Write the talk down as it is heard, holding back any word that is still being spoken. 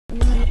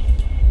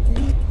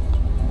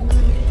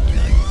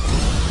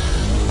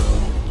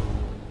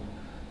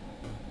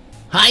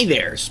Hi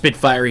there,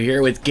 Spitfire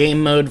here with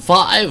Game Mode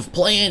 5,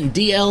 playing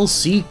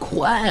DLC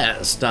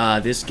Quest.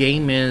 This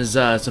game is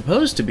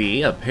supposed to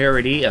be a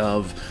parody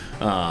of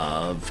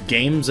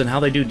games and how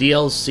they do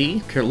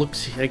DLC.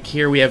 Looks like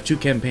here we have two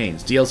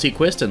campaigns, DLC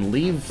Quest and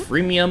Live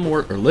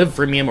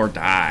Freemium or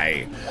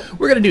Die.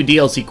 We're gonna do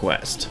DLC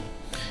Quest.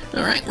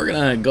 Alright, we're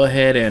gonna go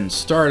ahead and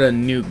start a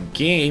new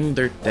game.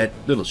 That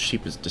little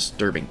sheep is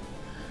disturbing.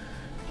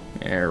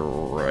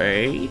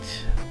 Alright.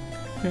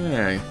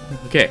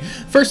 Okay,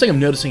 first thing I'm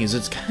noticing is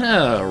it's kind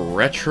of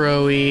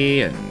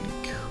retro-y and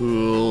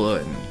cool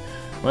and...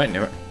 What?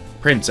 No,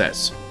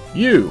 Princess.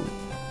 You!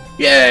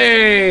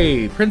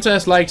 Yay!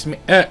 Princess likes me.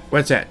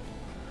 What's that?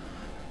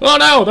 Oh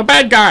no, the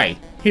bad guy!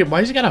 Why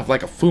does he got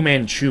like a Fu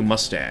Manchu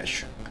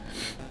mustache?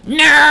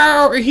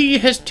 No! He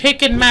has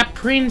taken my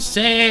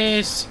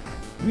princess!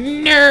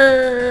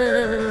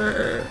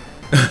 No!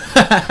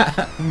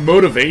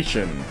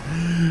 Motivation.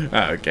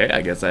 Okay,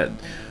 I guess that...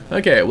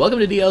 Okay, welcome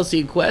to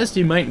DLC Quest.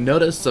 You might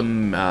notice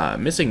some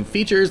missing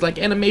features like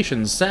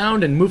animation,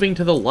 sound, and moving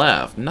to the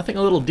left. Nothing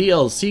a little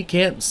DLC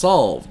can't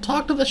solve.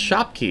 Talk to the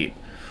shopkeep.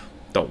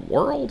 The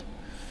world?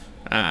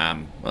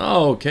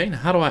 Okay.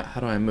 How do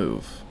I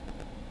move?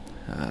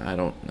 I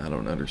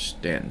don't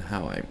understand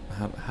how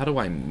do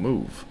I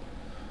move?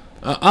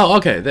 Oh,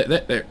 okay.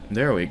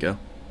 There we go.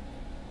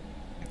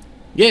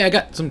 Yeah, I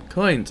got some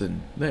coins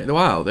and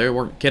wow, they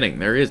weren't kidding.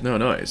 There is no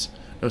noise,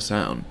 no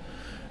sound.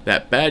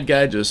 That bad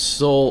guy just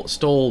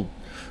stole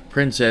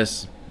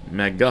Princess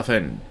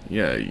MacGuffin.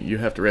 Yeah, you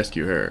have to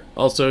rescue her.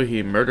 Also,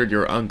 he murdered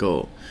your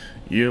uncle.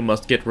 You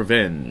must get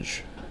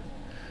revenge.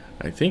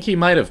 I think he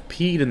might have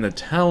peed in the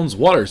town's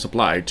water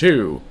supply,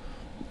 too.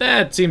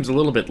 That seems a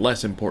little bit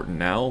less important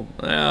now.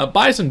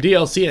 Buy some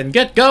DLC and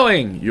get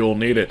going! You'll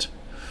need it.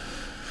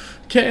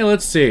 Okay,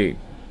 let's see.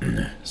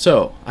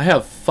 So, I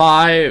have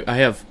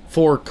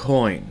 4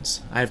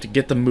 coins. I have to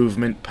get the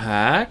movement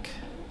pack.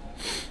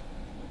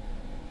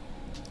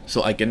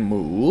 So I can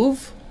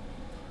move.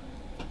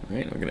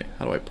 Alright,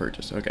 how do I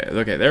purchase? Okay,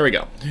 there we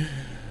go.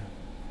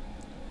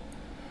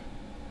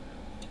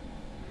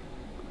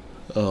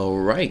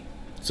 Alright.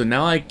 So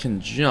now I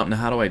can jump. Now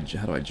how do I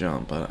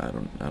jump? I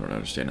don't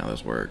understand how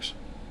this works.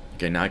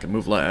 Okay, now I can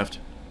move left.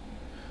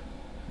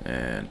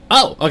 And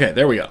oh, okay,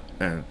 there we go.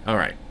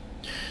 Alright.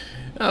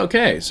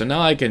 Okay, so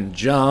now I can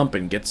jump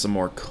and get some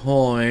more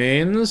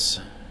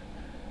coins.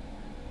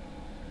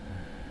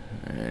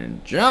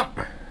 And jump.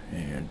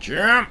 And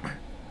jump.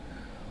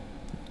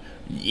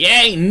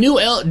 Yay! New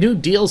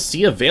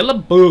DLC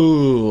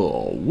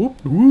available!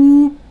 Whoop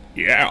whoop!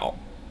 Yeah!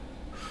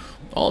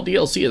 All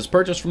DLC is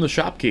purchased from the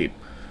shopkeep.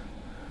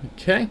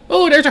 Okay.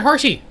 Oh, there's a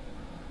horsey!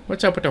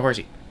 What's up with the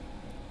horsey?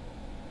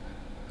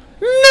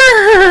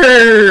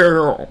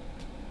 No!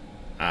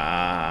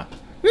 No!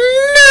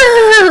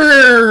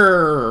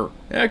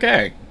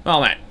 Okay.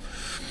 All that.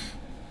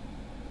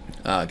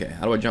 Okay,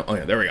 how do I jump? Oh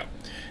yeah, there we go.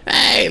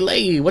 Hey,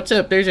 lady, what's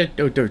up? There's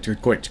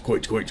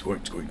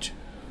coins.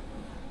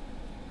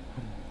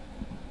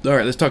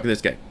 Alright, let's talk to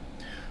this guy.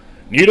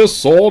 Need a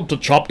sword to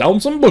chop down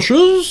some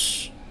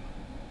bushes?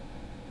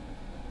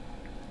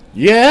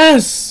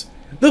 Yes!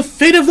 The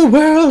fate of the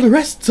world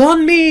rests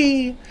on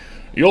me!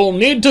 You'll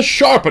need to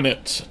sharpen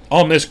it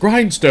on this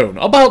grindstone.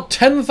 About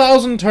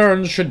 10,000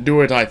 turns should do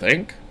it, I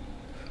think.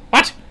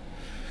 What?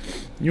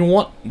 You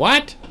want...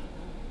 what?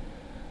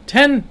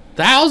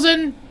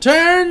 10,000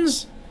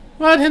 turns?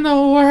 What in the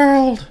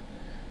world?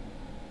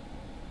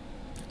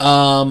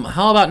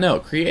 How about no?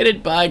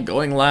 Created by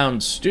Going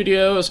Loud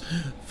Studios.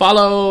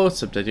 Follow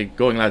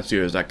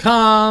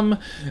goingloudstudios.com.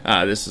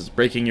 This is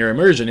breaking your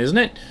immersion, isn't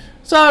it?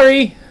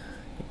 Sorry.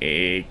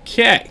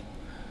 Okay.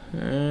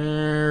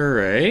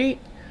 Alright.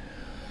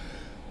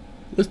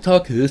 Let's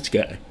talk to this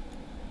guy.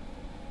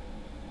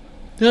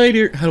 Hi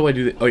dear. How do I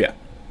do this? Oh yeah.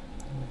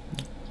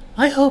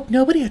 I hope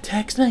nobody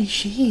attacks my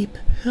sheep.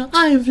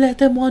 I've let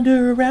them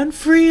wander around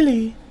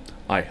freely.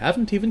 I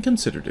haven't even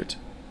considered it.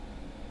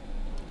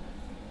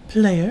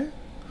 Player?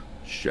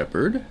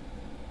 Shepherd?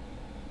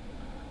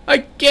 I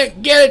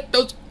can't get it!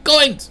 Those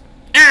coins!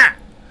 Ah!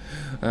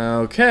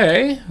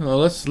 Okay, well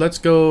let's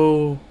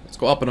go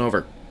up and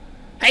over.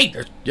 Hey,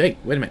 wait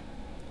a minute.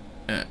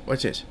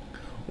 What's this?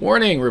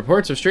 Warning,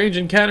 reports of strange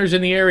encounters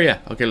in the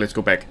area. Okay, let's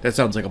go back. That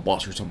sounds like a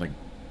boss or something.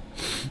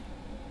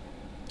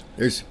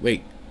 There's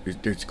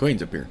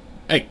coins up here.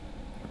 Hey,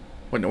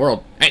 what in the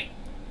world? Hey!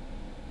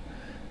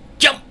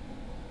 Jump!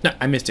 No,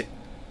 I missed it.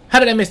 How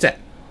did I miss that?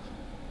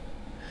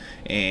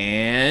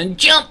 And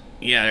jump!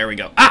 Yeah, there we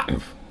go. Ah!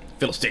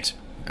 Fiddlesticks.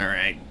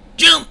 Alright.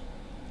 Jump!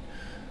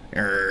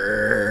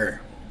 For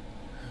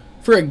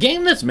a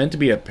game that's meant to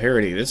be a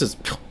parody, this is...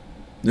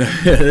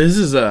 this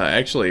is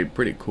actually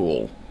pretty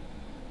cool.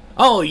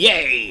 Oh,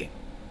 yay!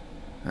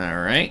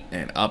 Alright,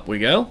 and up we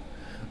go.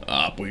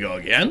 Up we go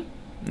again.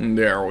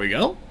 There we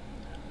go.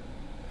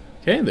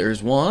 Okay,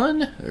 there's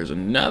one. There's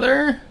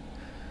another.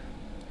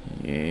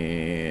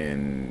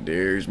 And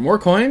there's more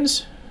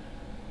coins.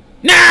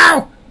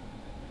 No!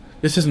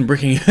 This isn't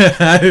breaking.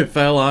 I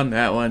fell on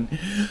that one.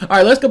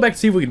 Alright, let's go back and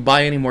see if we can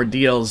buy any more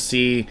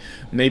DLC.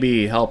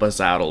 Maybe help us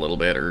out a little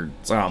bit or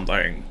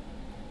something.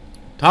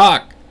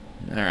 Talk!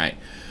 Alright.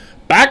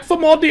 Back for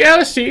more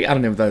DLC! I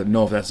don't even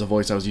know if that's the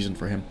voice I was using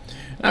for him.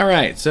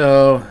 Alright,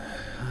 so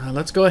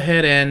let's go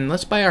ahead and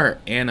let's buy our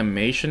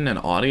animation and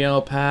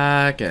audio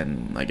pack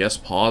and I guess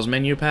pause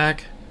menu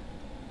pack.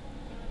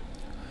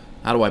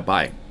 How do I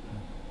buy?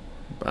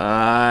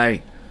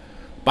 Buy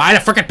the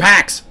frickin'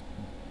 packs!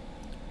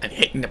 I'm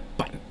hitting the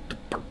button.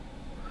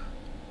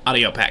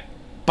 Audio pack.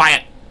 Buy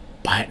it.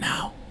 Buy it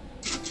now.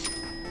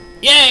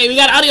 Yay, we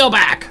got audio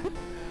back.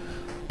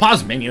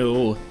 Pause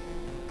menu.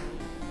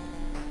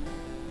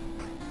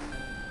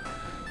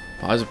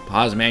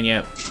 Pause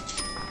menu.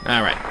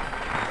 Alright.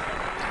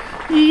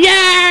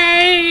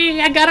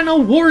 Yay! I got an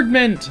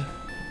awardment.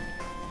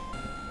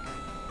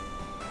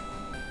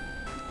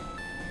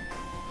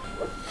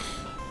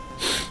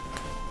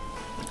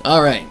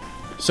 Alright.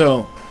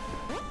 So,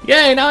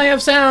 yay, now I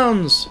have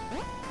sounds!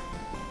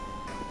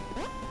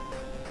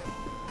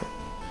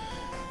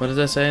 What does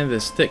that say?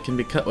 This stick can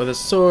be cut with a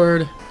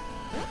sword.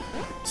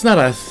 It's not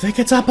a stick,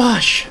 it's a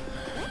bush!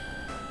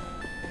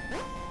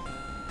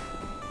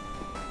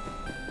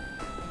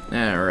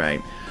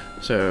 Alright.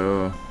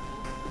 So,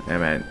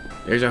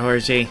 there's a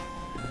horsey.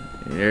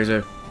 There's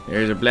a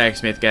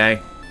blacksmith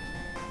guy.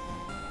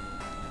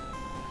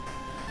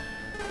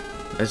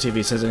 Let's see if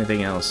he says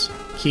anything else.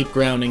 Keep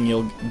grinding,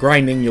 you'll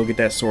get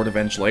that sword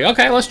eventually.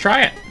 Okay, let's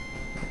try it.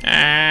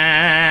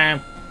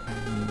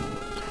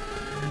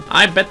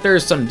 I bet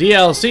there's some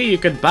DLC you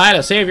could buy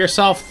to save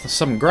yourself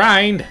some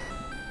grind.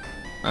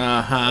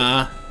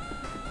 Uh-huh.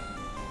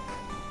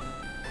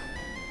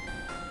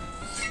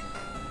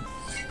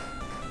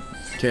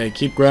 Okay,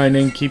 keep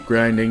grinding, keep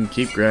grinding,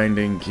 keep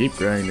grinding, keep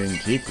grinding,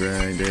 keep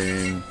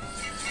grinding.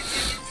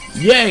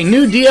 Yay,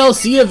 new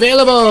DLC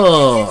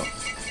available!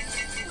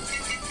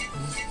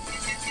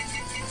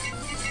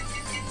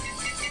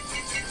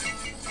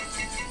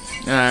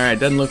 Alright,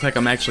 doesn't look like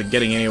I'm actually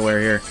getting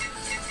anywhere here.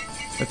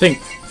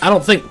 I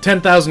don't think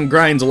 10,000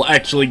 grinds will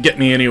actually get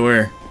me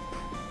anywhere.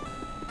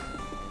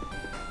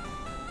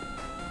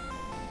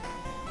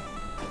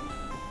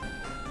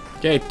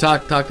 Okay,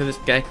 talk to this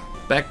guy.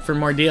 Back for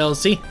more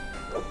DLC.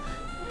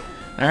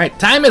 Alright,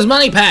 time is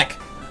money pack!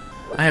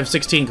 I have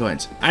 16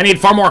 coins. I need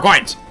 4 more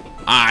coins!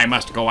 I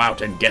must go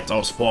out and get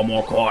those 4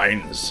 more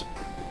coins.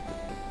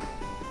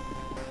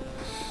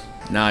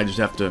 Now I just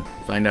have to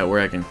find out where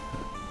I can...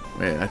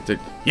 Wait, I have to...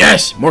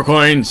 Yes! More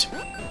coins!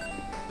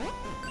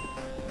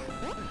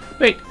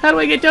 Wait, how do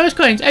I get those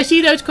coins? I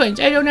see those coins.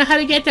 I don't know how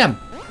to get them.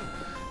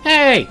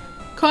 Hey!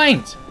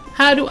 Coins!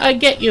 How do I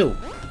get you?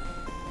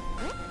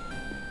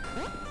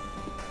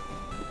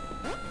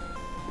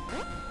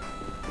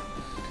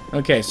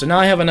 Okay, so now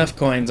I have enough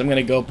coins. I'm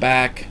gonna go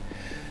back.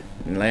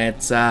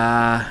 Let's,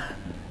 talk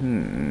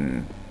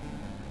to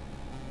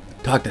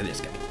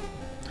this guy.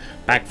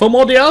 Back for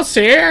more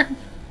DLC!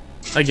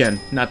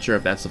 Again, not sure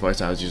if that's the voice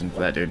I was using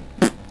for that dude.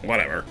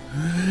 Whatever.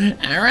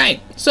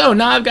 Alright, so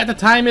now I've got the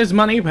time is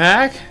money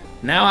pack.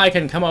 Now I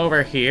can come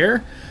over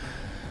here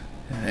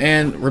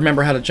and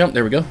remember how to jump.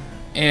 There we go.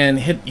 And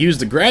use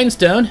the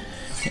grindstone.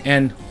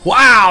 And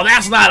wow,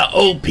 that's not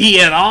OP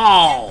at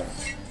all.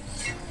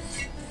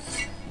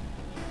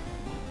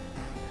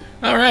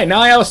 Alright, now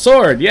I have a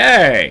sword.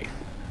 Yay!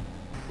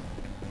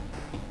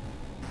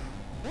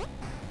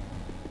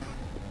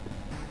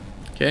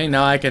 Okay,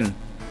 now I can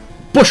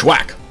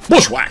bushwhack!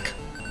 Bushwhack!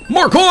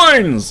 More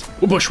coins!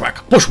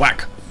 Bushwhack!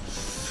 Bushwhack!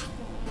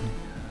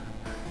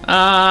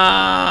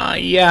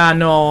 Yeah,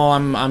 no,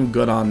 I'm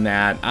good on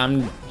that.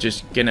 I'm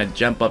just gonna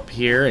jump up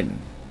here and...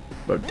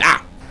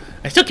 Ah!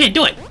 I still can't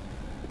do it!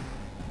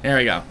 There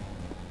we go.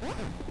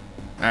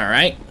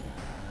 Alright.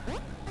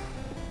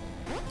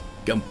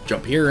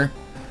 Jump here.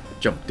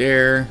 Jump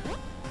there.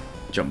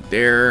 Jump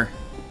there.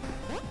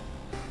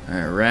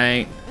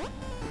 Alright.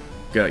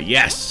 Go.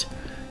 Yes!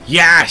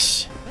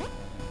 Yes!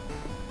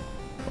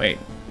 Wait.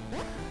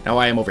 Now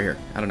I am over here.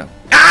 I don't know.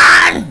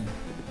 Ah!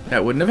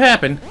 That wouldn't have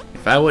happened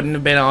if I wouldn't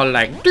have been all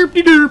like,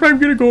 derpy-derp, I'm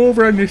gonna go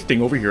over on this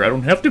thing over here. I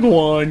don't have to go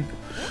on.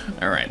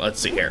 Alright,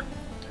 let's see here.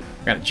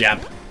 We're gonna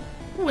jump.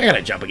 We're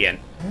gonna jump again.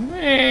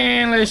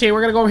 And let's see,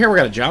 we're gonna go over here. We're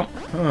gonna jump.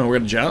 Oh, we're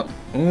gonna jump.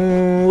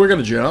 We're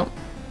gonna jump.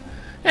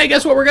 Hey,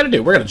 guess what we're gonna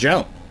do? We're gonna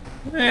jump.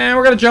 And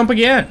we're gonna jump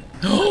again.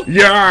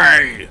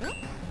 Yay!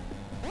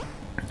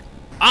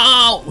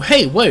 Oh,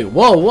 hey, wait,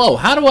 whoa, whoa.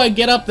 How do I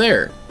get up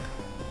there?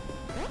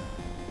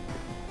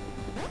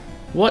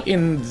 What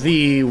in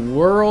the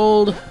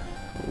world?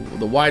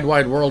 The wide,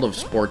 wide world of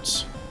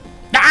sports.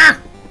 Ah!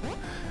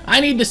 I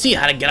need to see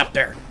how to get up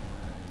there.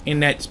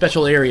 In that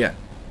special area.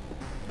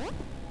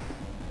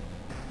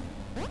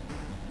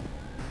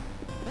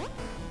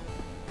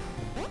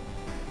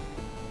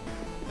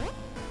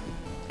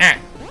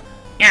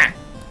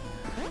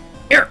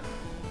 Here.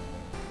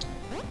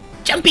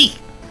 Jumpy.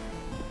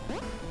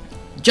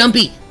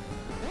 Jumpy.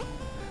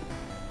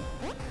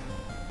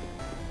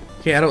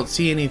 Okay, I don't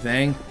see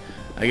anything.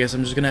 I guess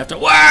I'm just gonna have to...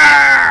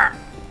 Wah!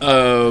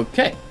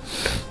 Okay.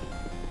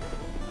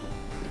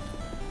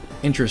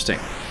 Interesting.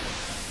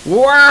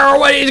 Whoa,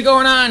 what is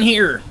going on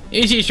here?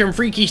 This is some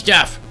freaky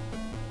stuff.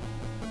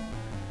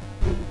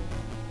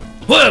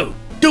 Whoa,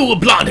 dual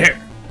blonde hair.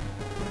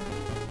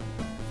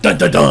 Dun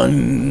dun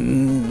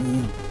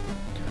dun.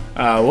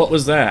 What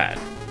was that?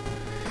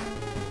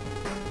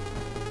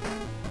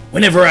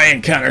 Whenever I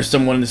encounter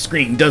someone on the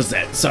screen does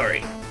that,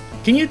 sorry.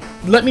 Can you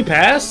let me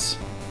pass?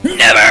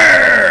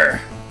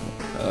 Never!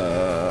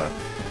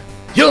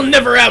 You'll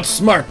never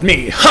outsmart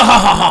me! Ha ha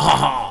ha ha ha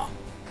ha!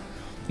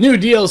 New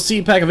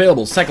DLC pack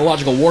available,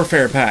 Psychological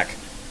Warfare pack.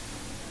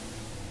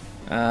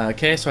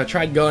 Okay, so I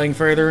tried going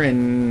further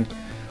and...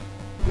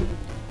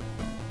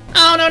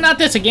 Oh no, not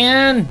this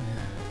again!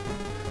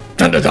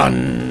 Dun dun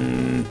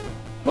dun!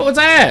 What was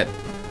that?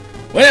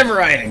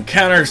 Whenever I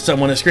encounter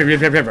someone on the screen...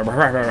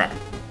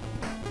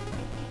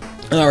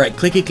 Alright,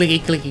 clicky, clicky,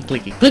 clicky,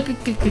 clicky, click,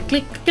 click, click,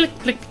 click, click,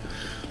 click.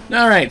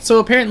 Alright, so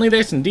apparently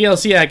there's some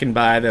DLC I can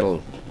buy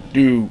that'll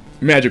do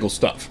magical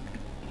stuff.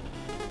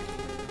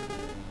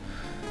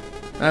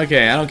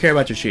 Okay, I don't care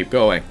about your sheep.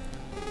 Go away.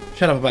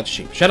 Shut up about the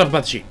sheep. Shut up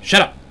about the sheep.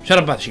 Shut up. Shut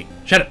up about the sheep.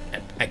 Shut up.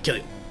 I kill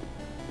you.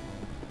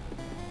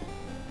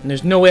 And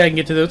there's no way I can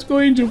get to those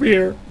coins over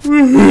here.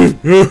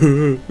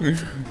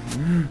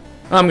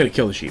 I'm gonna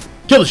kill the sheep.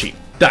 Kill the sheep.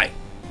 Die.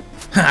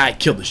 Ha! I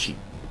killed the sheep.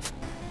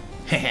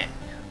 Heh.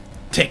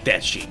 Take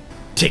that sheep.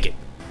 Take it.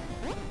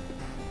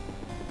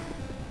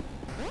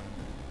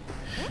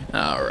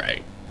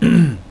 Alright.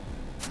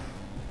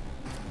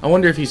 I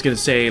wonder if he's gonna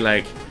say,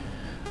 like...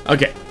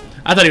 Okay.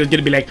 I thought he was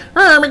gonna be like,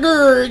 oh my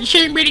god,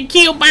 shouldn't be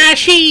killed by a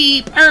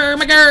sheep. Oh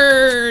my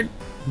god.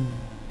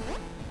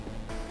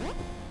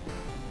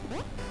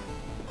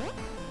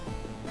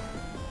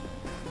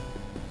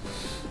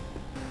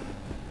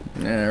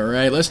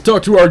 Alright, let's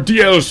talk to our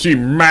DLC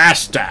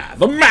master.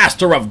 The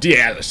master of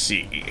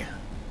DLC.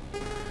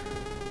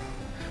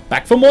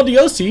 Back for more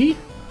DLC.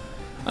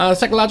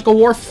 Psychological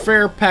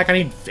Warfare pack. I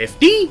need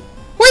 50?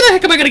 Where the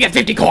heck am I gonna get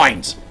 50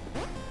 coins?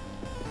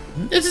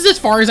 This is as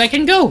far as I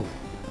can go.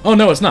 Oh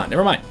no, it's not.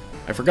 Never mind.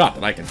 I forgot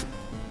that I can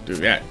do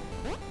that.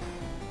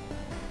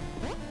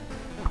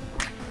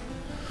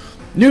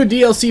 New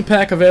DLC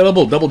pack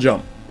available. Double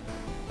jump.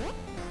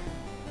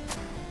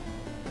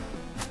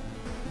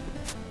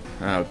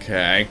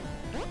 Okay.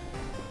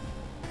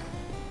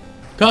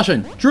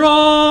 Caution.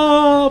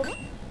 Drop!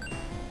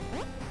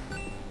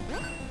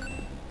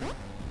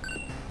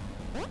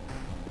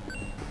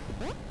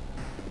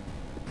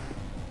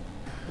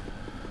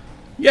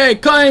 Yay,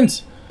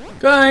 coins!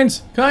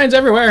 Coins! Coins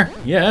everywhere!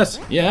 Yes,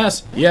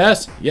 yes,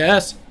 yes,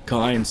 yes!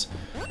 Coins.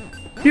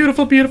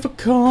 Beautiful, beautiful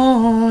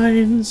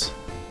coins!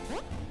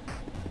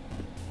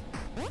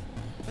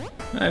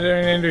 I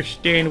don't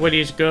understand what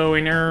is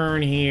going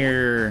on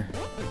here.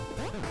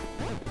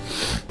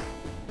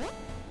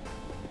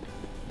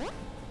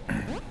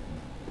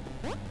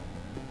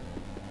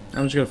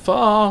 I'm just gonna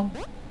fall.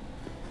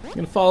 I'm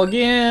gonna fall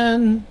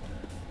again.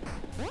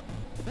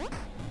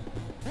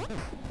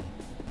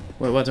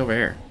 Wait, what's over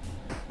here?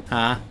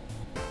 Huh?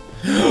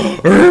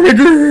 Oh my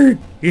god!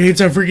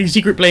 It's a freaking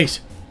secret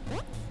place!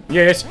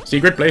 Yes,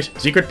 secret place,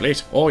 secret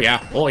place. Oh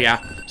yeah,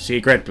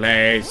 secret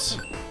place.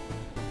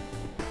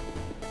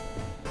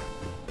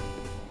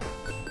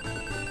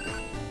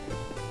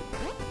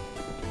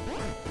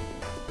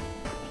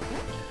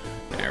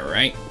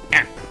 Alright.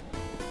 Yeah.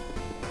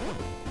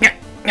 Yeah,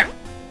 yeah.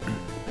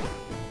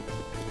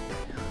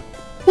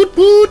 Woot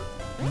woot!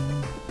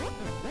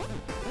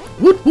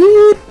 Woot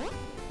woot!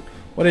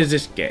 What is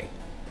this gay?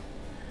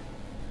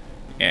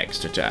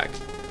 Extra talk.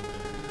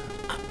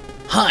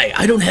 Hi,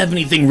 I don't have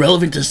anything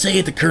relevant to say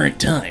at the current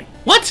time.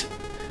 What?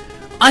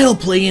 I'll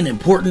play an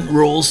important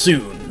role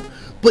soon,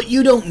 but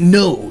you don't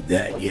know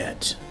that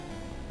yet.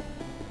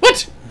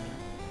 What?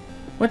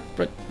 What?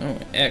 Oh,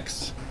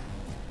 X.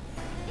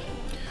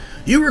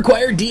 You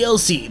require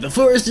DLC. The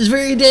forest is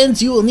very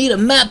dense. You will need a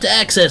map to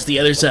access the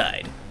other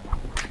side.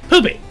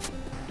 Poopy.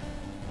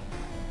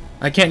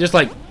 I can't just,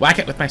 like, whack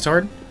it with my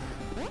sword?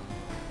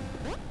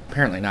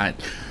 Apparently not.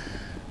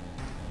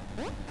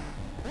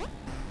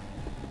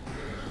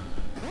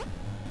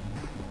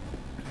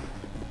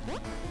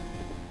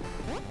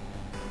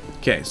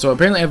 Okay, so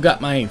apparently I've got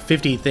my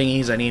 50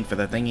 thingies I need for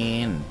the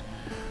thingy and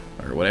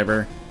or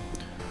whatever.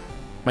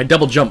 My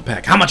double jump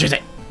pack. How much is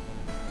it?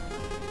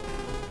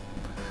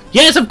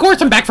 Yes, of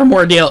course I'm back for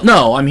more deal.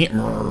 No, I'm here.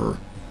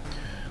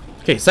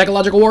 Okay,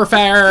 Psychological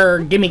Warfare.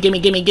 Gimme, gimme,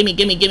 gimme, gimme,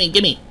 gimme, gimme,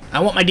 gimme. I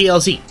want my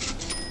DLC.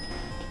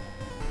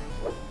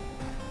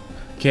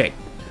 Okay.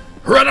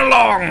 Run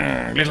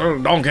along, little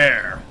donkey.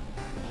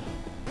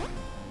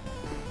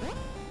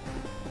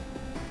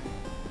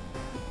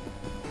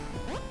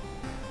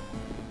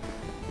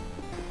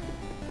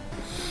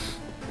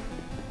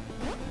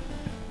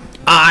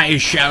 I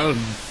shall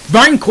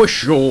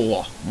vanquish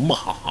you.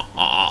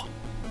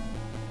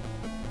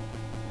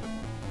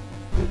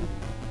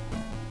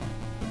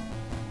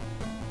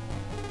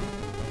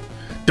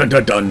 Dun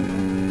dun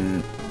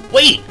dun.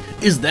 Wait,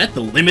 is that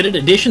the limited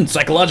edition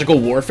Psychological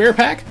Warfare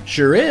pack?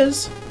 Sure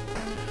is.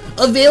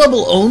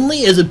 Available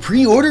only as a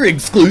pre-order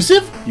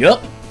exclusive?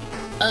 Yup.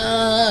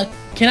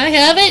 Can Can I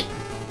have it?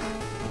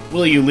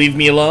 Will you leave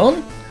me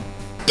alone?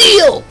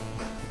 Deal!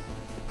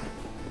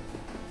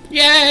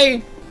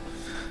 Yay!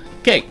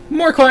 Okay,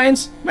 more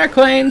coins, more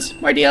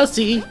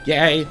DLC.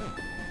 Yay!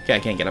 Okay, I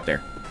can't get up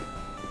there.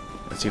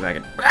 Let's see if I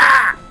can.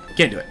 Ah!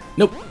 Can't do it.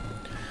 Nope.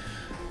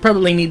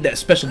 Probably need that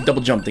special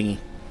double jump thingy.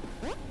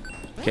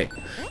 Okay.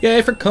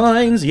 Yay for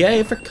coins!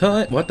 Yay for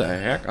coins! What the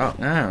heck? Oh,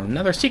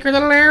 another secret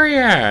little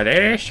area! That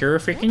is sure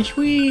freaking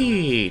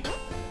sweet!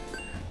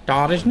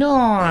 That is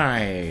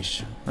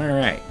nice!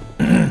 Alright.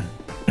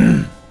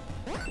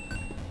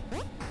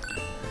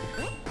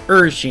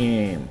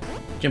 Urshim.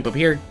 Jump up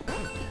here.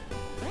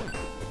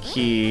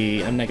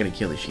 I'm not gonna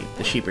kill the sheep.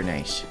 The sheep are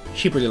nice.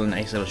 Sheep are little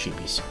nice little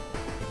sheepies.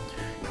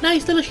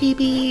 Nice little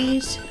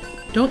sheepies!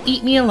 Don't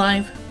eat me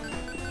alive.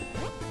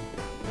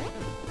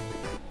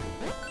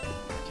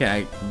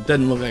 Okay,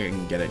 doesn't look like I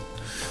can get it.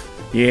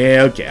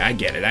 Yeah, okay, I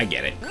get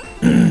it.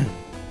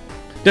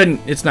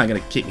 It's not gonna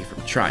keep me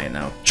from trying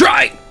though.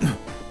 Try!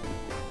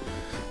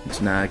 It's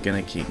not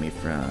gonna keep me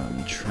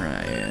from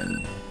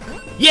trying.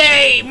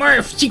 Yay!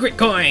 More secret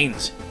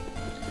coins!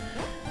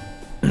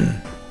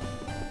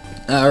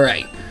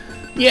 Alright.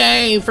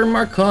 Yay for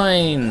more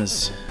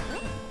coins!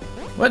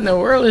 What in the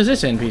world is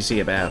this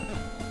NPC about?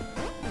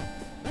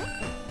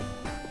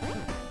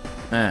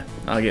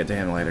 I'll get to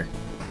him later.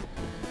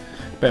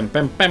 Bam,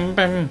 bam, bam,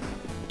 bam.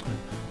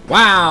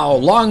 Wow,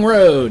 long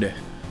road.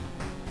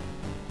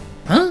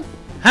 Huh?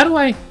 How do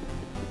I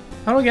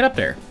get up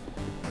there?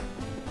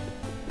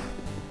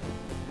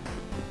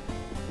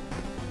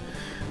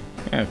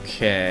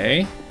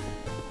 Okay.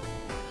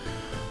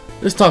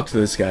 Let's talk to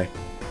this guy.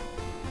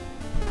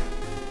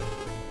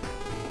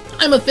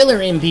 I'm a filler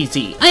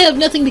NPC. I have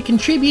nothing to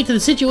contribute to the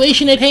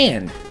situation at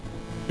hand.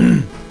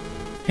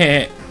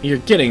 Heh, you're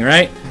kidding,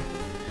 right?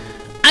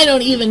 I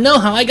don't even know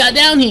how I got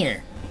down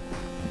here.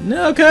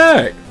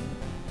 Okay.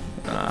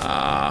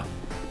 I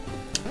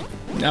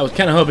was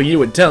kind of hoping you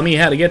would tell me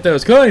how to get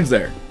those coins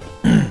there.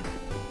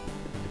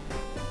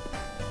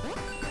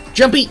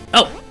 Jumpy!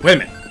 Oh, wait a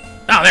minute.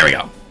 Oh, there we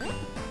go.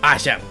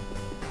 Awesome.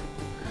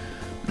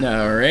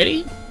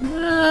 Alrighty.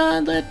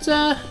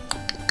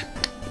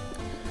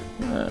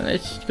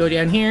 Let's go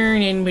down here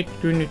and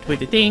then put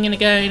the thing in the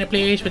guy in a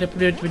place with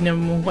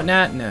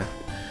whatnot. No.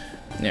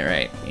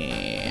 Alright.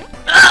 Yeah.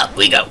 Up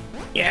we go!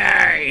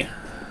 Yay!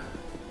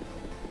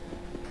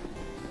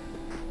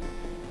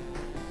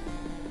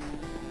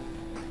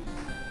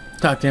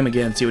 Talk to him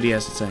again, see what he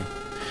has to say.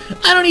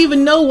 I don't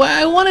even know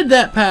why I wanted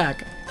that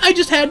pack. I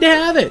just had to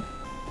have it.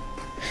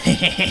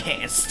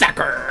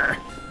 Sucker!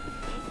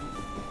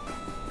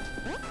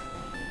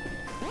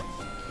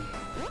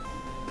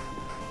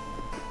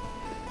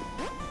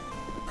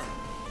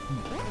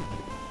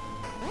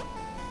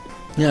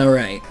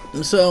 Alright,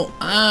 so,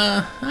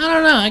 I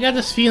don't know, I got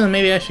this feeling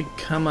maybe I should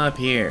come up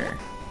here.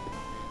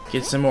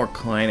 Get some more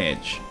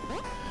coinage.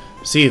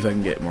 See if I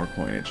can get more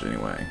coinage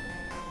anyway.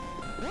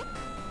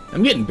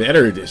 I'm getting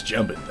better at this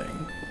jumping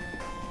thing.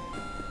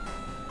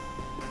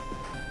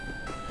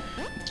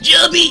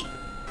 Jumpy!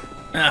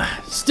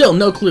 Still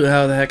no clue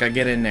how the heck I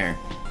get in there.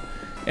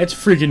 It's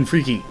freaking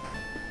freaky.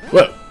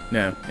 Whoa,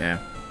 no, yeah.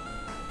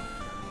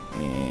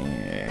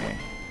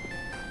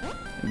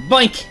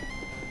 Boink!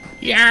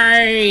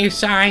 Yay!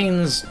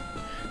 Signs!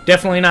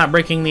 Definitely not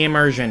breaking the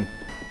immersion.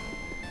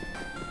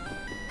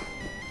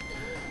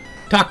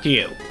 Talk to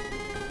you.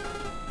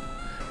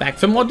 Back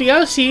for more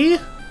DLC.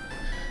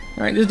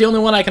 Alright, this is the only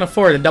one I can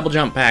afford, a double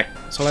jump pack.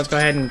 So let's go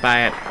ahead and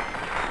buy it.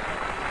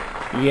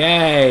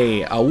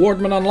 Yay!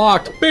 Awardman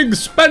unlocked! Big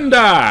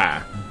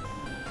spender!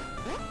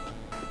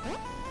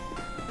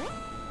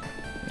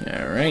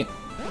 Alright.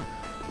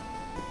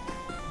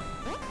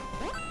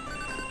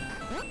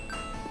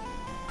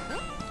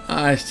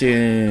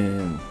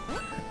 Austin.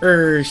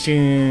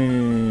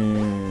 Urshin.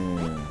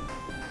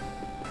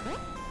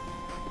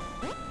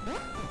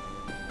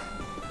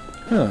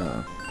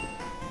 Huh.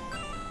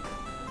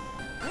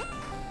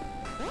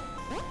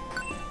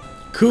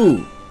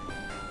 Cool.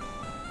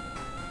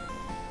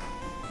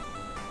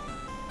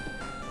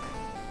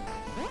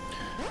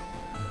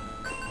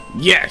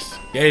 Yes,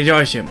 that is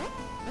awesome.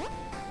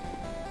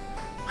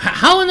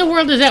 How in the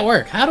world does that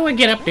work? How do I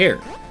get up there?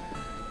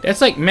 That's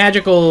like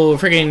magical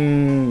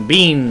friggin'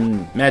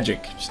 bean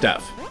magic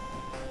stuff.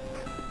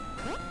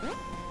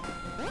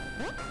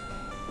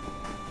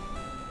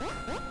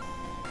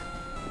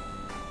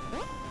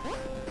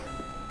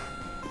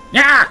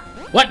 Ah!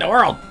 What in the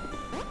world?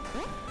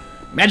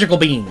 Magical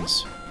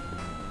beans.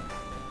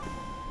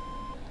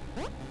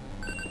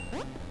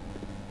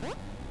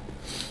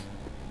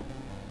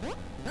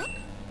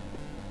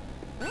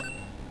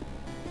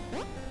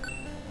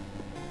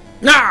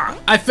 Ah!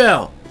 I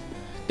fell.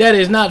 That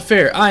is not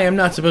fair. I am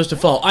not supposed to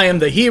fall. I am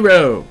the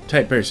hero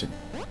type person.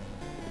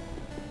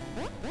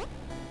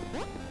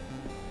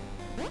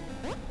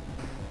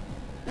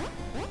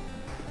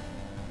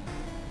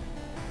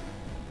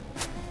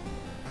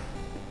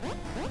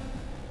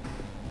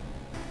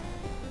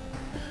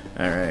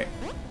 Alright.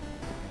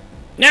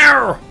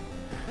 No!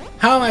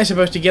 How am I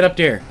supposed to get up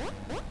there?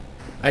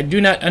 I do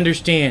not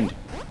understand.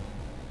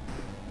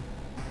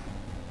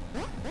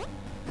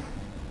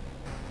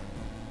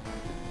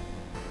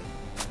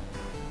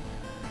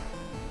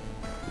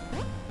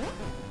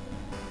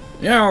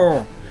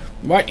 No!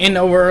 What in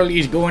the world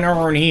is going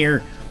on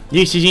here?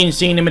 This is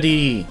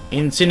insanity!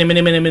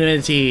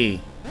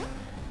 Insanity!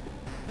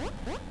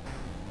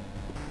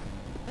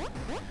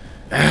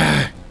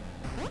 Ah!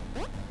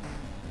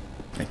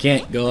 I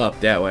can't go up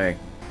that way.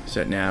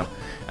 So now,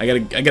 I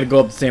gotta go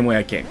up the same way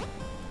I came.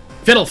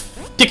 Fiddle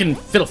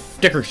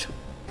stickers!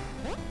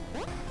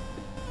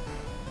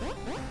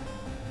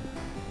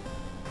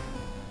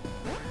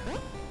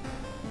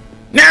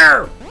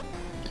 No!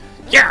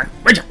 Yeah!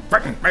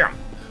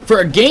 For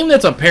a game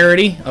that's a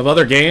parody of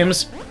other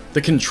games,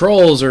 the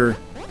controls are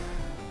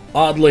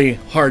oddly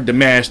hard to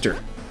master.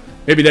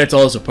 Maybe that's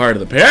also part of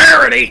the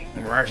parody!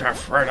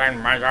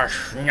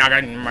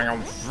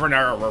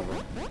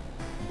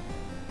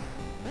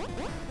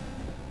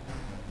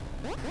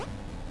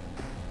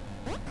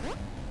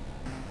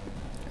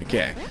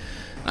 Okay.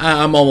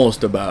 I'm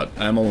almost about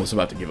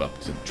to give up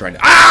to trying to.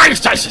 Ah!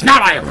 It's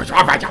not.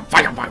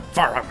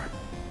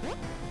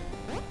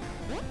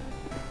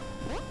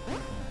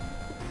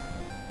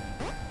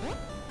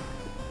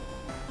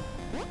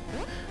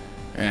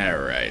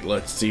 Alright,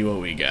 let's see what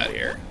we got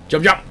here.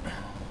 Jump, jump!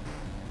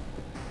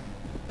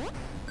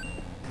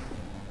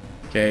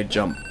 Okay,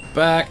 jump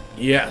back.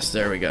 Yes,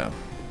 there we go.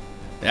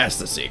 That's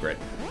the secret.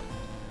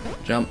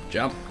 Jump,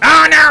 jump.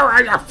 Oh no!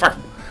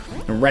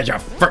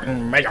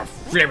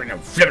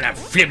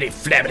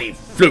 Flippity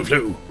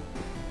flu.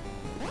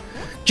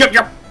 Jump,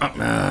 jump!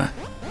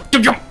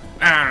 Jump, jump!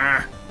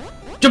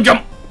 Jump,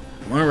 jump!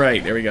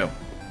 Alright, there we go.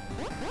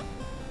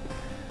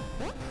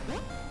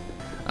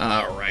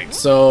 Alright,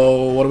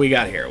 so what do we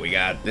got here? We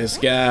got this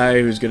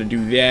guy who's gonna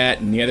do that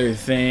and the other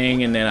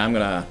thing, and then I'm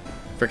gonna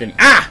freaking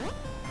I'm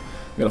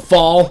gonna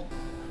fall.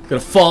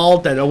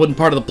 That wasn't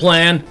part of the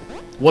plan.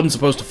 Wasn't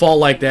supposed to fall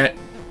like that.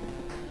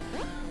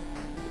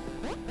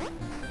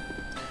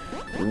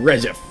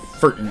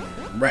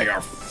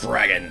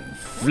 Fraggin'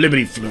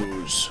 flibbity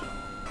flues.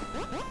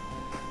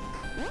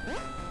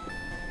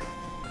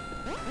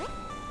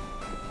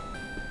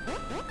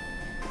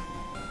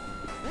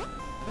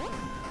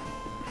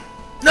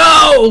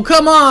 No!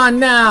 Come on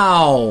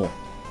now!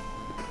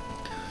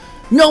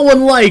 No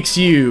one likes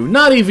you!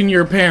 Not even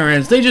your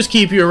parents. They just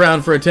keep you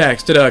around for a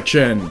tax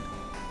deduction.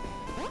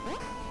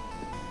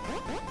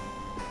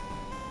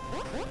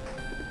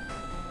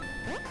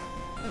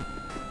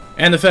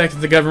 And the fact that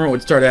the government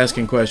would start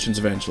asking questions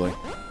eventually.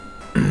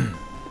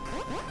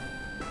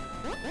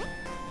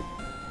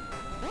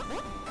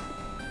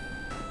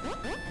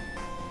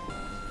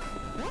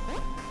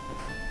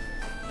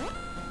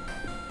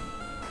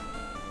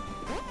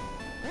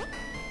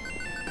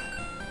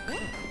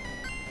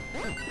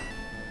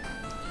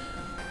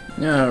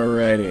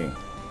 Alrighty.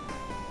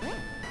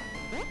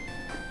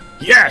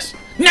 Yes!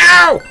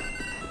 No!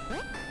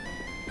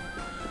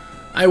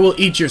 I will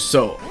eat your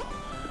soul.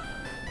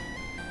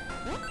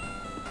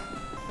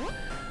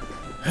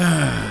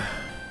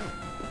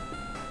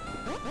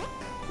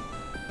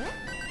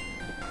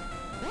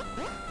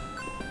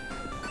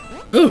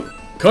 Ooh!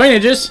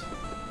 Coinages!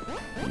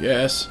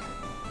 Yes.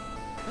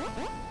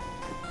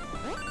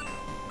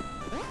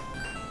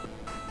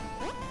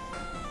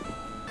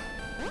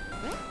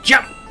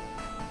 Jump!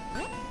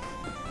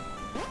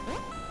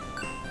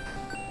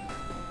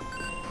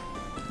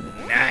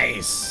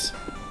 Nice!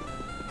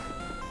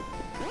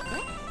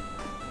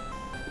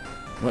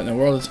 What in the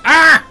world is...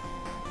 Ah!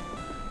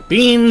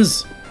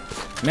 Beans!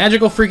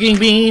 Magical freaking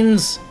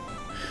beans!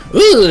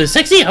 Ooh,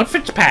 sexy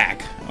outfits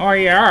pack! Oh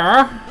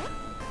yeah?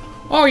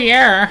 Oh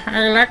yeah,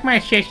 I like my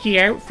sexy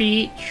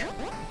outfit.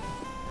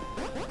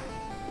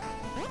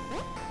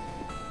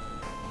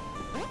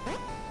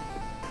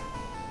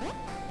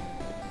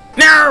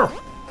 No!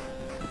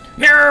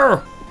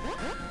 No!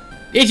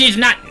 This is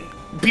not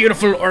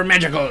beautiful or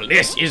magical.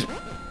 This is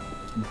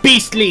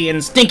beastly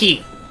and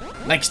stinky.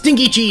 Like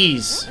stinky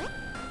cheese.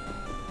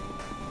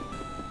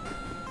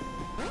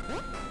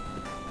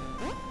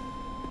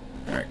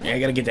 Alright, yeah, I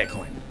gotta get that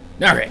coin.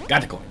 Alright,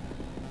 got the coin.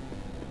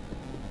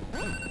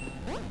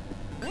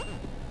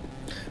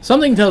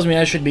 Something tells me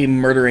I should be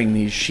murdering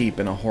these sheep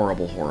in a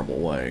horrible, horrible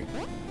way.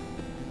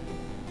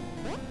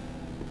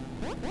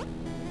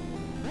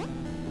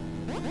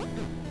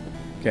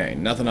 Okay,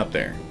 nothing up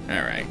there.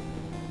 Alright.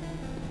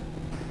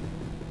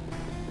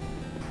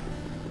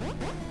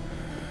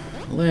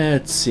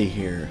 Let's see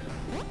here.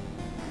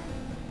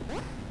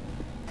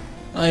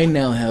 I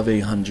now have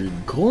 100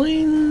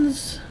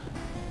 coins.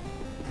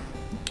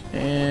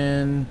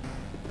 And...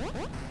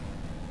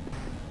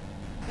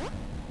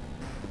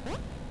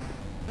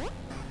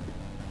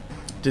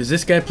 does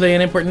this guy play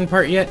an important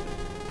part yet?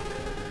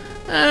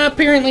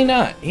 Apparently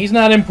not. He's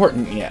not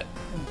important yet.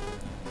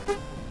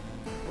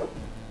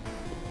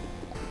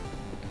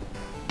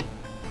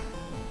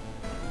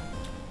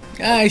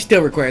 I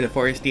still require the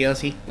Forest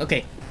DLC.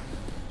 Okay.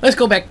 Let's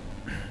go back.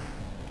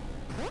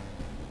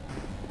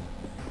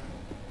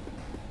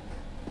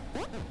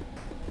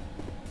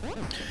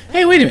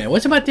 Hey, wait a minute.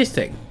 What's about this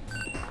thing?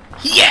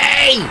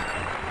 Yay!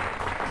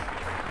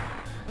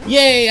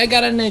 Yay! I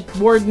got an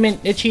award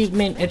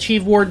achievement.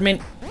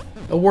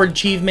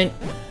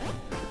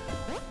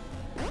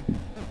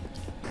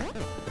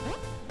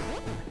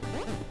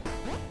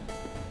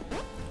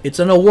 It's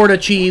an award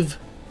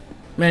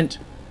achievement.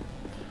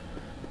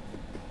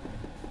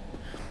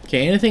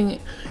 Okay, anything...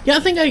 Yeah,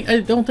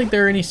 I don't think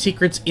there are any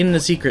secrets in the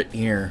secret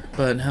here.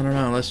 But, I don't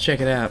know, let's check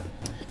it out.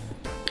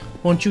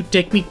 Won't you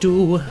take me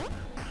to...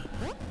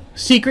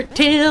 Secret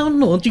Town?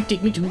 Won't you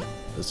take me to...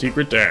 the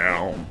Secret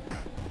Town?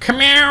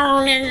 Come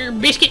on,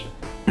 biscuit!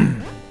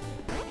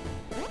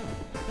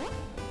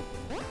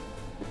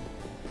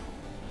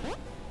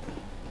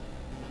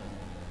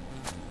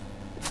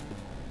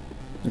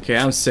 Okay,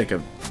 I'm sick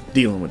of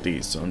dealing with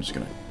these, so I'm just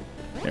gonna...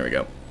 There we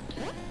go.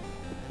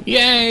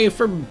 Yay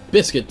for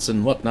biscuits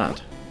and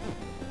whatnot.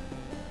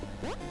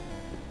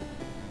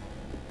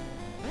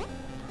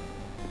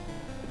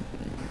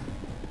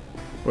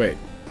 Wait.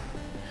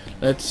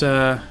 Let's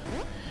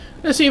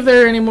see if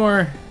there are any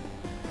more...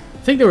 I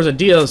think there was a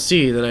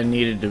DLC that I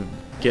needed to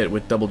get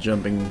with double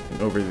jumping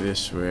over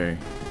this way.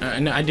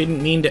 No, I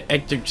didn't mean to...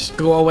 just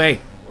go away.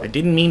 I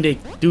didn't mean to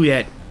do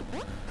that.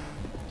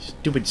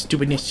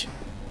 Stupidness.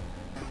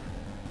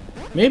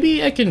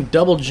 Maybe I can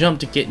double jump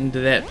to get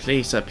into that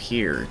place up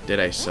here that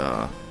I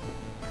saw.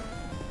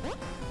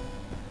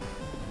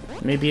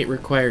 Maybe it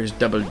requires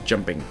double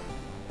jumping.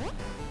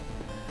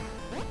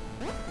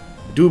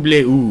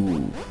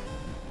 Double-oo.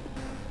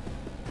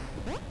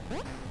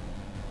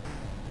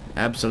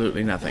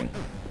 Absolutely nothing.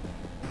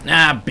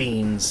 Ah,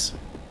 beans.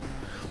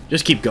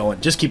 Just keep going.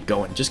 Just keep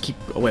going. Just keep...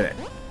 Oh, wait a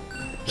minute.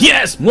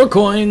 Yes! More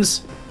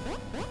coins!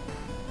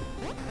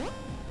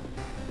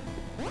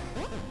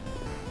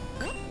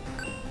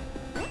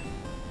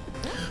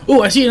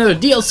 Oh, I see another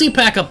DLC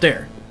pack up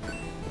there.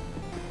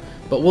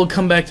 But we'll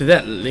come back to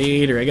that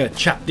later. I gotta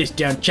chop this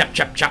down. Chop,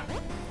 chop, chop.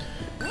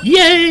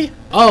 Yay!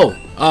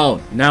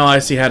 Oh, now I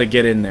see how to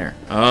get in there.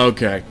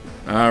 Okay.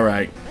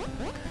 Alright.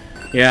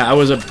 Yeah, I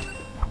was a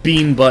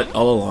bean butt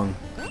all along.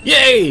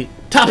 Yay!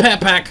 Top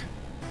hat pack!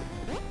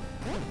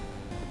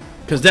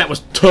 Because that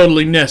was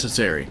totally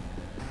necessary.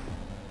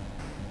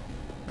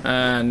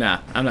 Nah.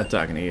 I'm not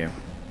talking to you.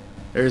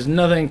 There's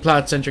nothing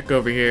plot-centric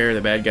over here.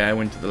 The bad guy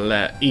went to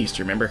the east,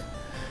 remember?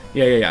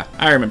 Yeah.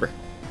 I remember.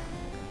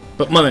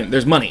 But money,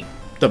 there's money.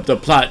 The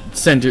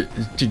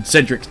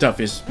plot-centric stuff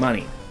is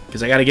money.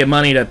 Because I gotta get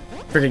money to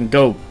freaking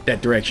go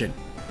that direction.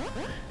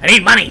 I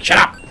need money! Shut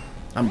up!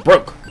 I'm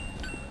broke.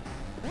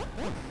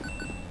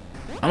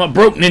 I'm a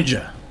broke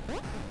ninja.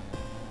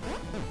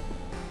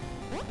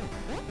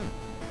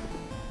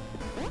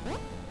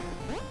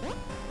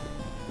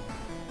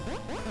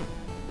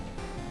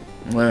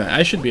 Well,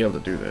 I should be able to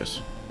do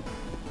this.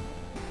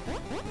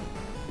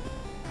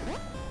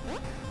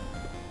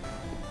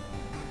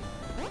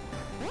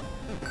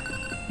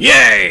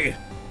 Yay!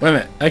 Wait a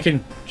minute, I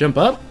can jump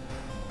up?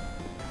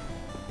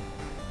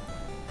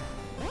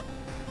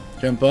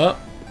 Jump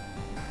up.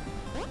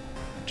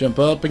 Jump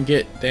up and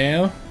get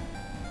down.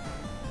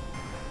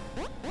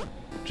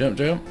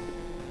 Jump.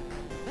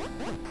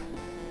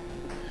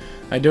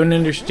 I don't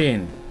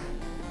understand.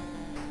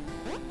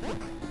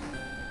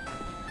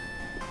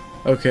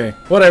 Okay,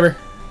 whatever.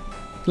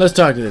 Let's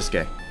talk to this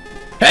guy.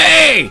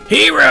 Hey,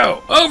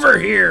 hero, over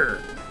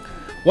here!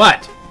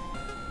 What?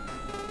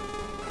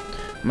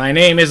 My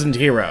name isn't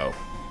Hero.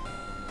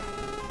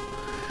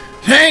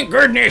 Thank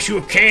goodness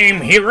you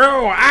came,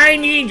 Hero. I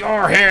need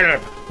your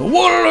help. The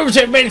wolves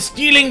have been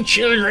stealing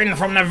children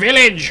from the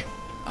village.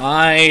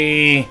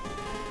 Also,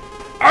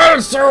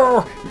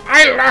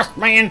 I lost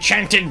my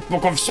enchanted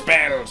book of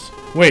spells.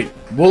 Wait,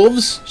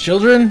 wolves?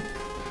 Children?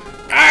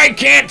 I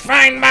can't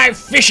find my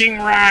fishing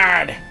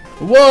rod.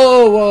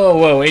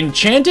 Whoa.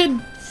 Enchanted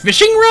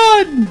fishing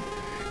rod?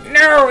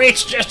 No,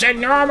 it's just a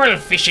normal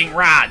fishing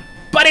rod.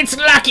 But it's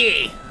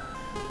lucky.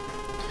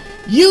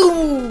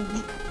 You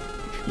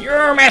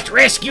must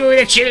rescue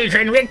the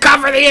children,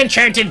 recover the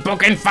enchanted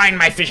book, and find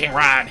my fishing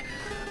rod.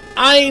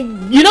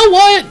 You know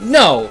what?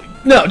 No,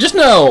 just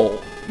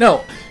no.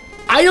 No,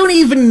 I don't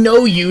even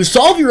know you.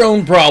 Solve your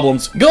own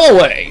problems. Go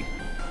away.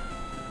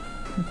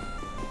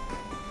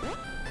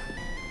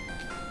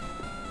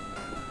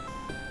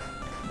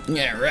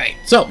 Yeah, right.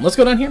 So, let's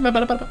go down here.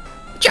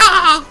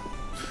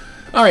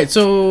 Alright,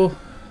 so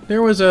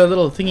there was a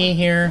little thingy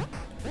here.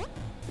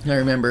 I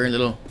remember a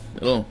little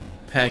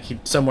pack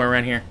somewhere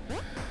around here.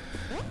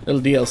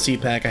 Little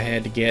DLC pack I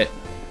had to get.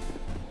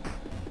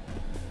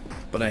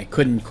 But I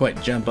couldn't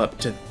quite jump up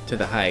to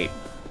the height.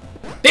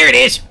 There it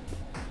is!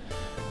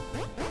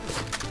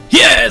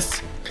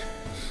 Yes!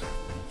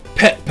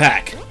 Pet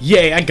pack.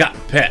 Yay, I got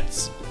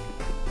pets.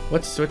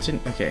 What's in...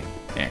 Okay.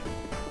 Yeah.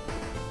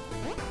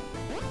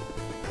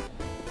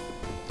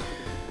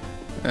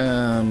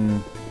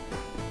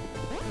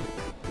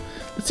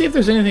 Let's see if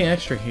there's anything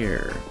extra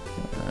here.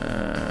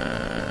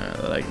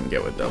 That I can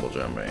get with double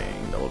jumping.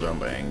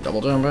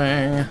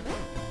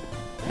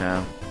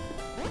 No.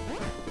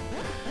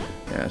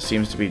 Yeah,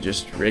 seems to be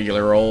just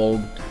regular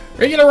old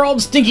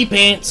stinky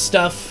pants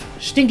stuff.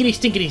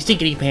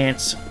 Stinkity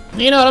pants.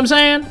 You know what I'm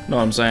saying? Know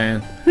what I'm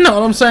saying? Know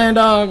what I'm saying,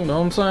 dog? Know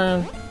what I'm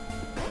saying?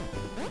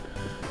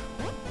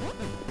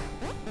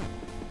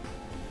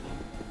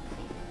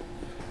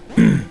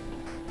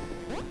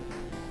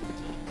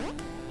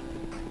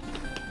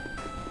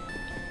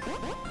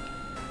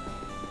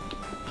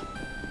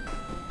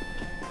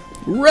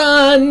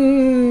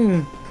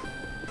 Run!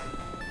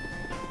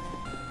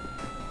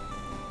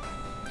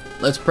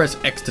 Let's press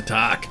X to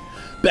talk.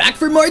 Back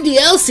for more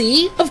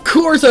DLC? Of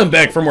course I'm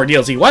back for more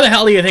DLC. Why the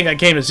hell do you think I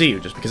came to see you?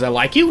 Just because I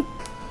like you?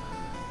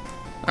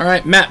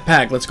 Alright, map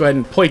pack. Let's go ahead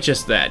and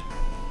purchase that.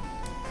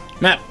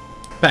 Map.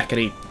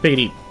 Packety,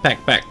 piggity,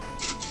 pack, pack.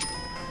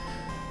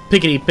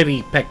 Piggity,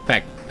 piggity, pack,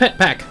 pack. Pet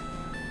pack.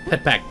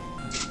 Pet pack.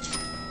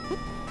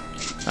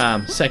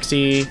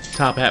 Sexy.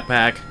 Top hat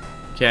pack.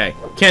 Okay.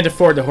 Can't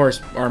afford the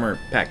horse armor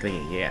pack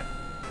thingy. Yeah.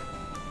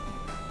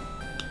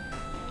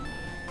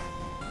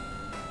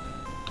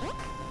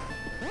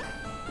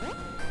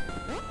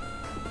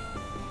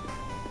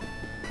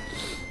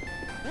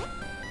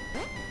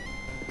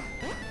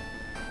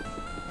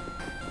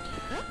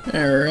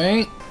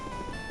 Alright.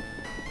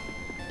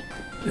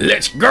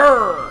 Let's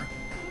go!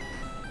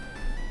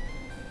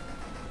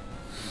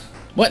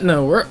 What in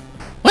the world?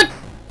 What?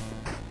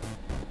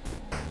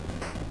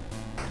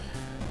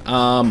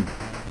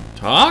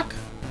 Talk?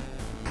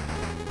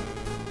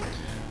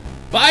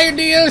 Buy your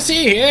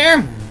DLC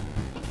here!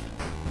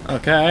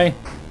 Okay.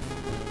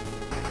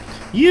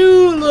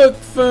 You look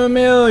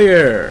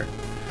familiar.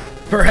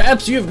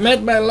 Perhaps you've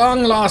met my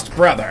long-lost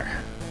brother,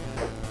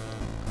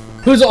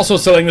 who's also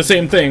selling the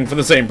same thing for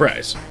the same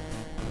price.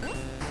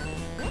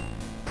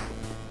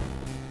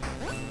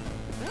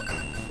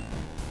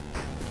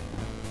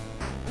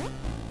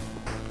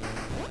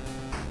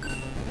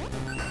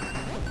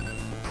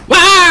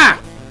 Wah!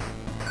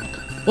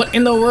 What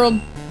in the world?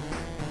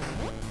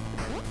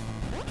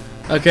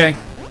 Okay.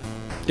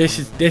 This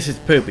is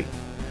poopy.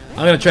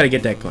 I'm gonna try to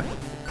get that coin.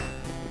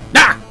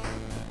 Ah!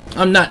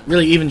 I'm not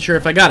really even sure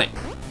if I got it.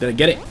 Did I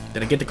get it?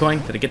 Did I get the coin?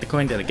 Did I get the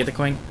coin? Did I get the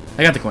coin?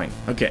 I got the coin.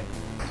 Okay.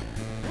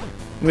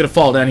 I'm gonna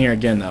fall down here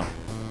again, though.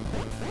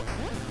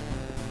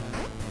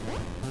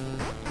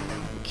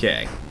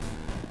 Okay.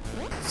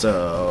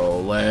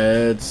 So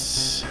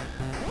let's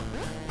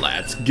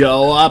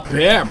go up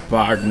here,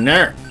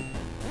 partner.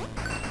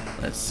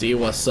 Let's see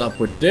what's up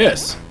with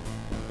this.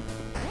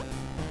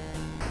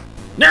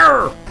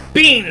 No!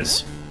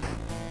 Beans!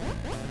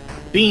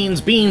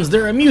 Beans, beans,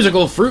 they're a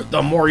musical fruit.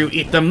 The more you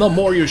eat them, the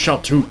more you shall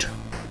toot.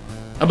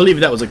 I believe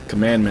that was a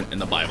commandment in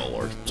the Bible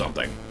or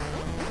something.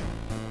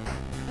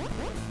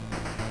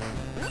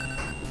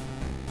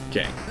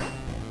 Okay.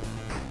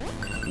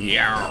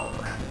 Yeah.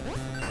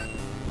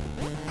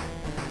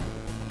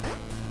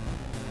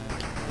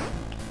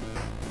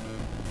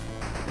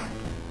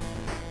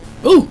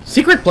 Ooh,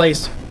 secret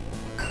place.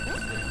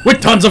 With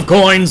tons of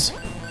coins.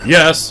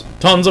 Yes,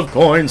 tons of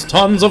coins,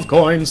 tons of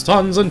coins,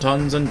 tons and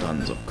tons and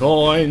tons of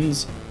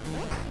coins.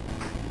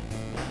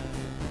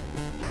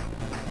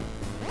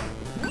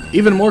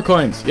 Even more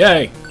coins.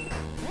 Yay.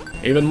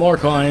 Even more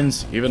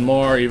coins. Even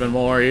more, even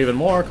more, even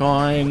more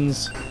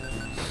coins.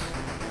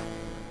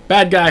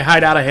 Bad guy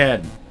hideout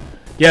ahead.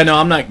 Yeah, no,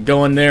 I'm not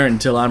going there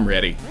until I'm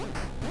ready.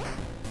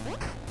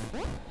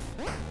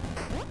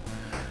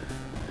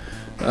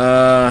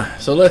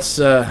 So let's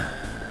I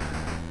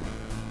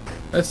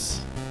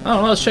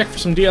don't know, let's check for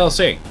some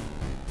DLC.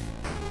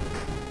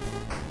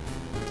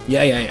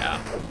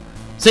 Yeah.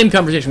 Same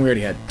conversation we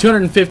already had.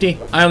 250,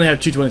 I only have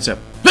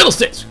 227.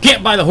 Fiddlesticks!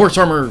 Can't buy the horse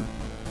armor,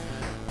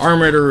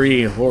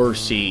 armory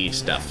horsey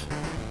stuff.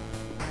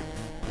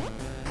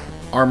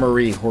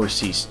 Armory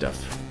horsey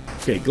stuff.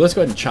 Okay, let's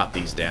go ahead and chop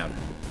these down.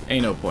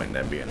 Ain't no point in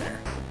them being there.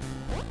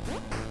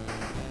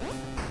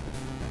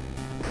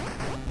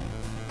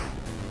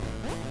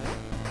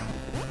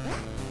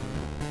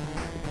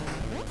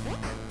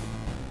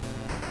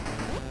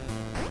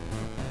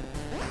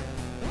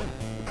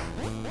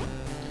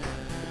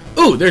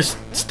 Ooh, there's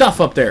stuff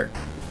up there.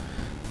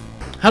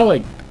 How do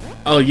I...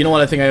 Oh, you know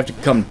what? I think I have to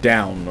come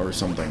down or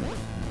something.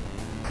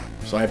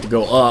 So I have to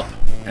go up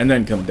and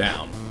then come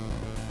down.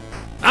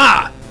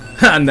 Ah!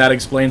 And that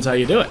explains how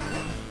you do it.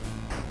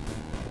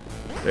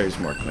 There's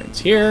more coins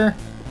here.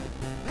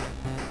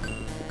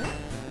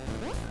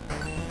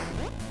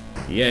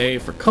 Yay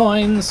for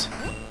coins.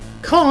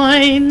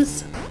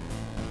 Coins!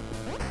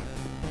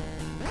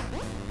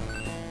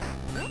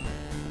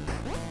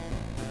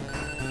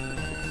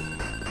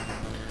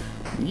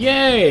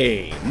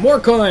 Yay! More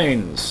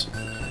coins!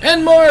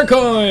 And more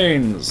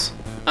coins!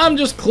 I'm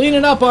just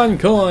cleaning up on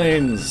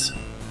coins.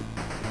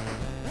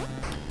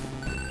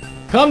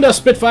 Come to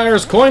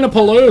Spitfire's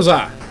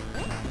Coinapalooza!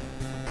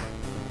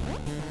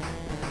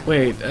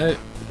 Wait,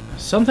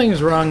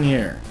 something's wrong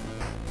here.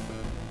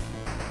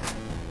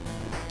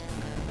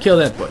 Kill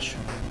that bush.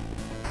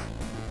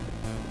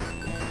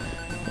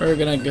 We're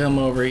gonna come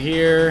over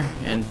here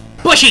and...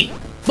 Bushy!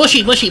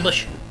 Bushy, bushy,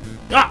 bush!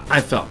 Ah! I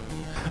fell.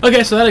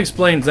 Okay, so that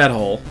explains that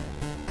hole.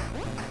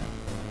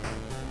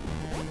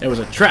 It was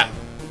a trap.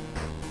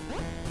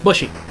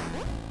 Bushy.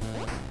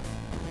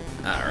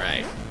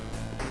 Alright.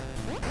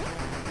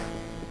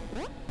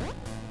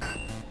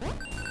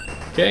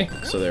 Okay,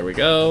 so there we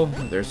go.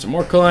 There's some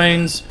more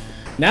coins.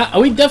 Now,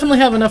 we definitely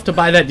have enough to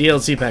buy that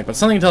DLC pack, but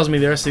something tells me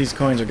the rest of these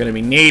coins are going to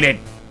be needed.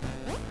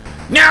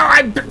 No,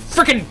 I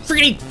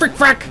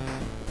frick-frack!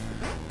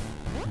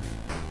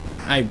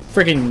 I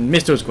freaking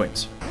missed those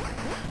coins.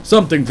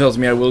 Something tells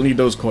me I will need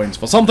those coins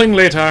for something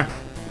later.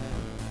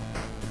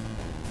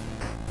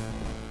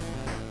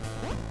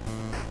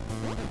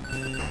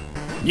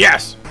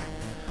 Yes!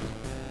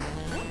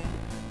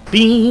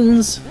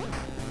 Beans!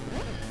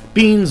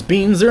 Beans,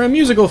 beans, they're a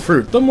musical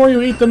fruit. The more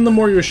you eat them, the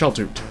more you shall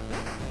toot.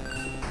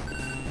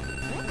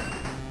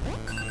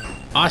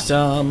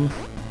 Awesome!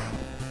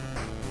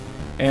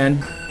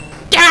 And...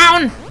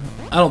 down!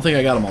 I don't think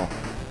I got them all.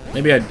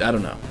 Maybe I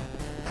don't know.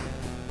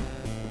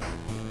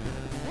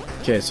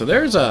 Okay, so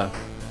there's a...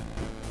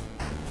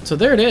 so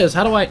there it is.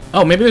 How do I...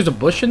 oh, maybe there's a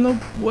bush in the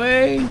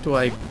way? Do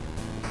I...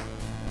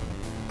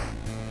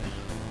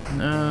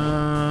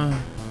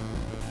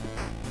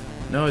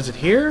 no, is it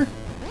here?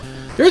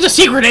 There's a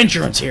secret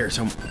entrance here,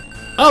 so...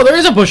 oh, there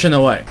is a bush in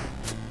the way!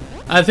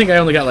 I think I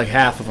only got like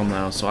half of them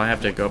though, so I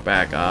have to go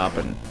back up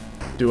and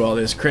do all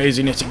this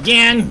craziness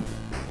again!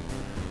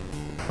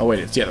 Oh wait,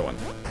 it's the other one.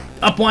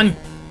 Up one!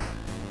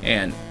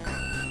 And...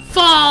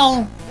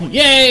 fall!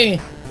 Yay!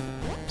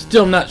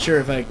 Still not sure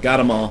if I got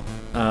them all.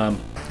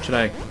 Should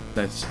I...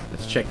 let's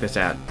check this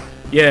out.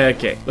 Yeah,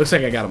 okay. Looks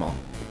like I got them all.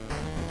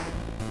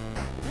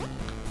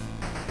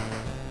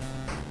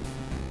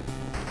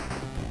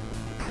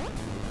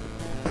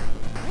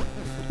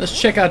 Let's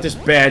check out this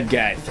bad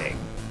guy thing.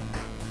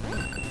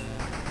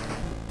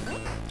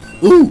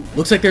 Ooh!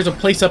 Looks like there's a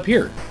place up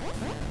here.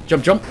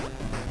 Jump, jump.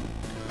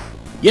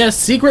 Yes,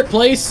 secret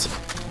place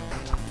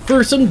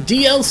for some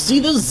DLC,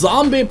 the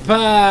zombie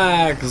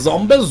pack.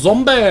 Zombie,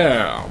 zombie.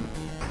 I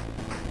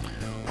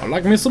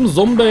like me some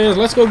zombies.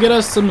 Let's go get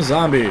us some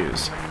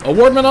zombies.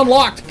 Awardment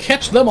unlocked.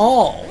 Catch them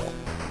all.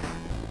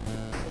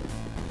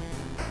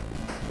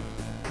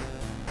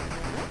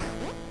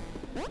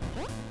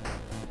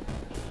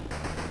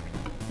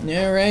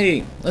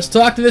 Alrighty, let's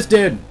talk to this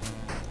dude.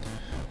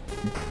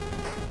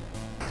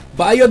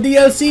 Buy your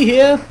DLC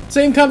here.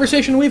 Same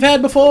conversation we've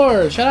had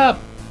before. Shut up.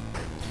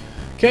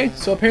 Okay,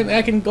 so apparently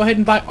I can go ahead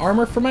and buy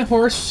armor for my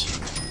horse.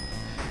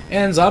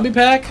 And zombie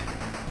pack.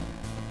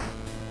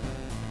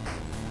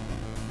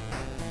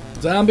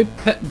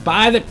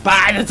 Buy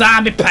the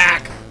zombie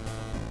pack.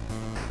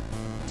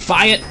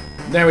 Buy it.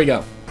 There we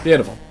go.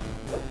 Beautiful.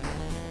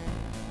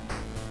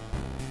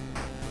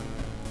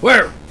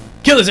 Where?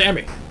 Kill the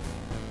zombie.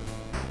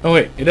 Oh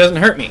wait, it doesn't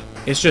hurt me.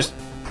 It's just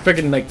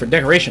freaking like for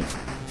decoration.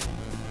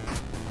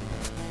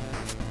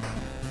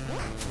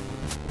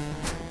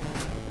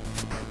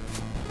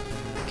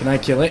 Can I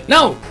kill it?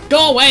 No!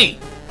 Go away!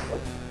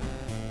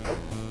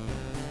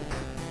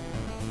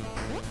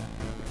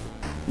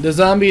 The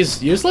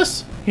zombie's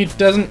useless? He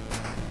doesn't...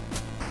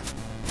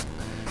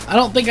 I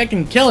don't think I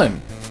can kill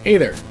him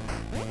either.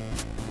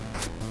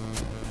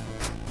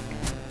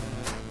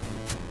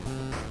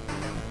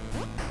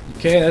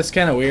 Okay, that's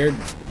kind of weird.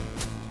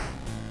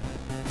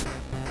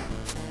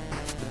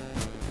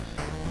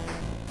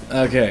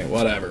 Okay,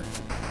 whatever.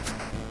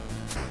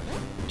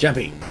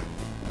 Jumpy.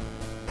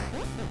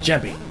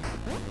 Jumpy.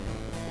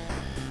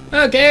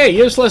 Okay,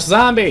 useless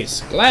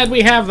zombies. Glad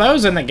we have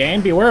those in the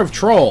game. Beware of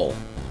troll.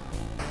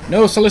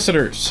 No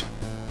solicitors.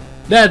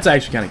 That's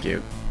actually kind of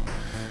cute.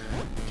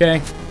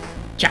 Okay.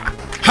 Cha. Ha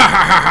ha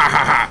ha ha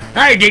ha ha.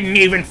 I didn't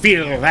even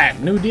feel that.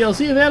 New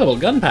DLC available.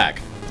 Gun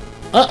pack.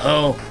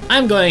 Uh-oh.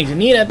 I'm going to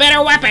need a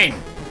better weapon.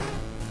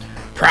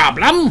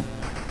 Problem?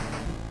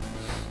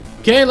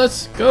 Okay,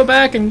 let's go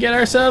back and get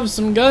ourselves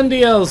some gun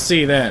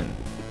DLC then.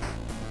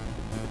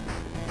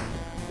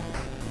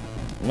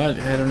 What?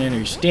 I don't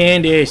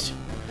understand this.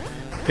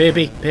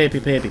 Peppy.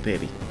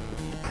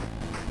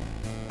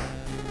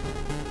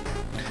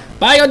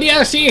 Buy your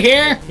DLC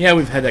here? Yeah,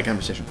 we've had that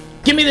conversation.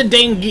 Give me the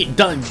dang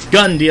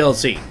gun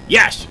DLC.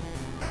 Yes!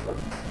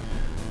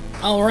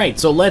 Alright,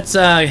 so let's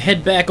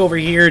head back over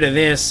here to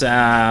this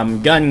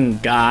gun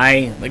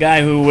guy. The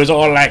guy who was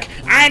all like,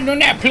 I do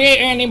not play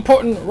an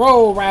important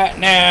role right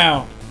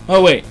now.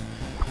 Oh, wait.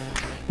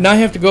 Now I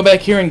have to go back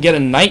here and get a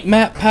night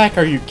map pack?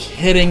 Are you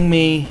kidding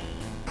me?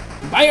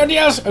 Buy your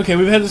DLC! Okay,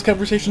 we've had this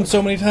conversation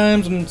so many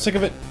times. I'm sick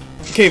of it.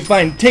 Okay,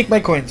 fine. Take my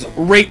coins.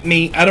 Rate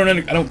me. I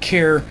don't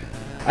care.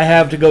 I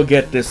have to go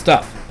get this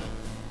stuff.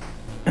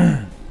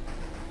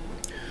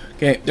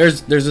 Okay,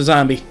 there's a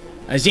zombie.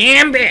 A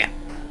zombie!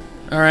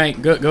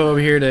 Alright, go over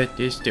here to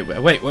this.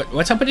 Wait,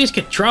 what's up with these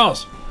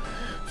controls?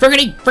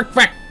 Frickety,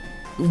 frick.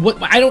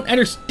 What? I don't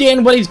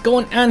understand what is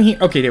going on here.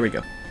 Okay, there we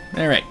go.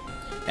 Alright.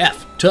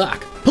 F,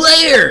 talk.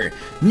 Player!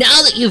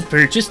 Now that you've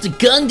purchased the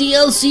gun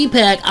DLC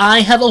pack,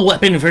 I have a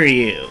weapon for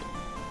you.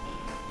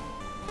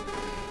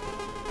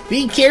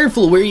 Be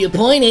careful where you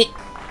point it.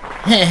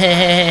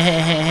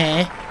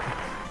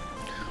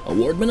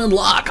 Awardment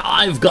unlock.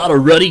 I've got a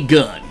ruddy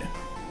gun.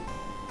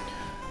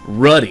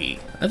 Ruddy.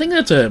 I think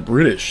that's a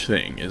British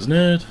thing, isn't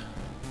it?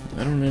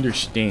 I don't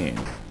understand.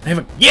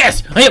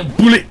 Yes! I have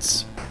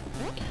bullets!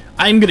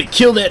 I'm gonna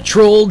kill that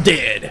troll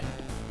dead.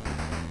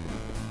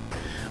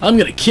 I'm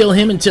gonna kill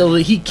him until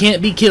he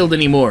can't be killed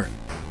anymore.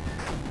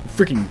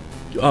 Freaking...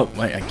 oh,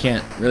 I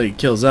can't really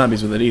kill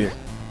zombies with it either.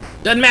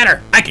 Doesn't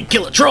matter! I can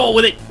kill a troll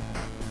with it!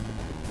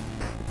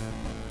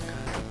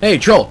 Hey,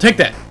 troll, take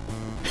that!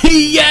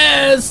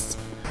 Yes!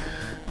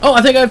 Oh,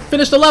 I think I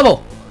finished the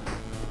level!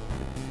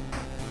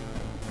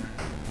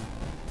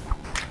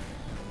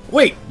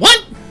 Wait,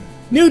 what?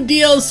 New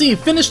DLC,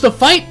 finish the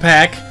fight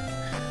pack?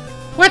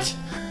 What?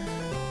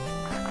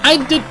 I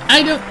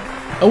don't...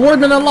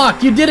 Awardment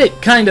unlocked, you did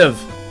it, kind of.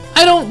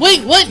 I don't...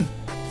 Wait, what?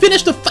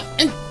 Finish the fight...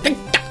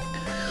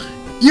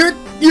 You're...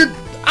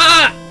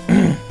 Ah!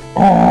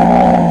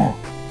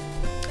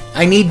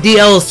 I need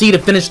DLC to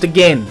finish the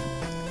game.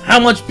 How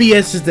much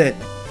BS is that?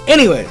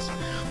 Anyways,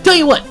 tell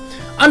you what,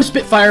 I'm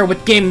Spitfire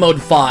with Game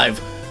Mode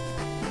 5.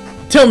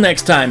 Till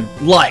next time,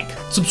 like,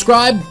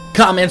 subscribe,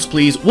 comments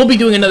please. We'll be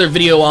doing another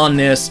video on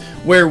this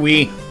where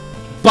we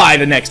buy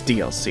the next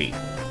DLC.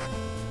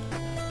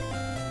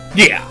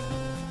 Yeah.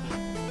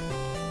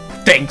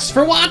 Thanks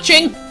for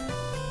watching!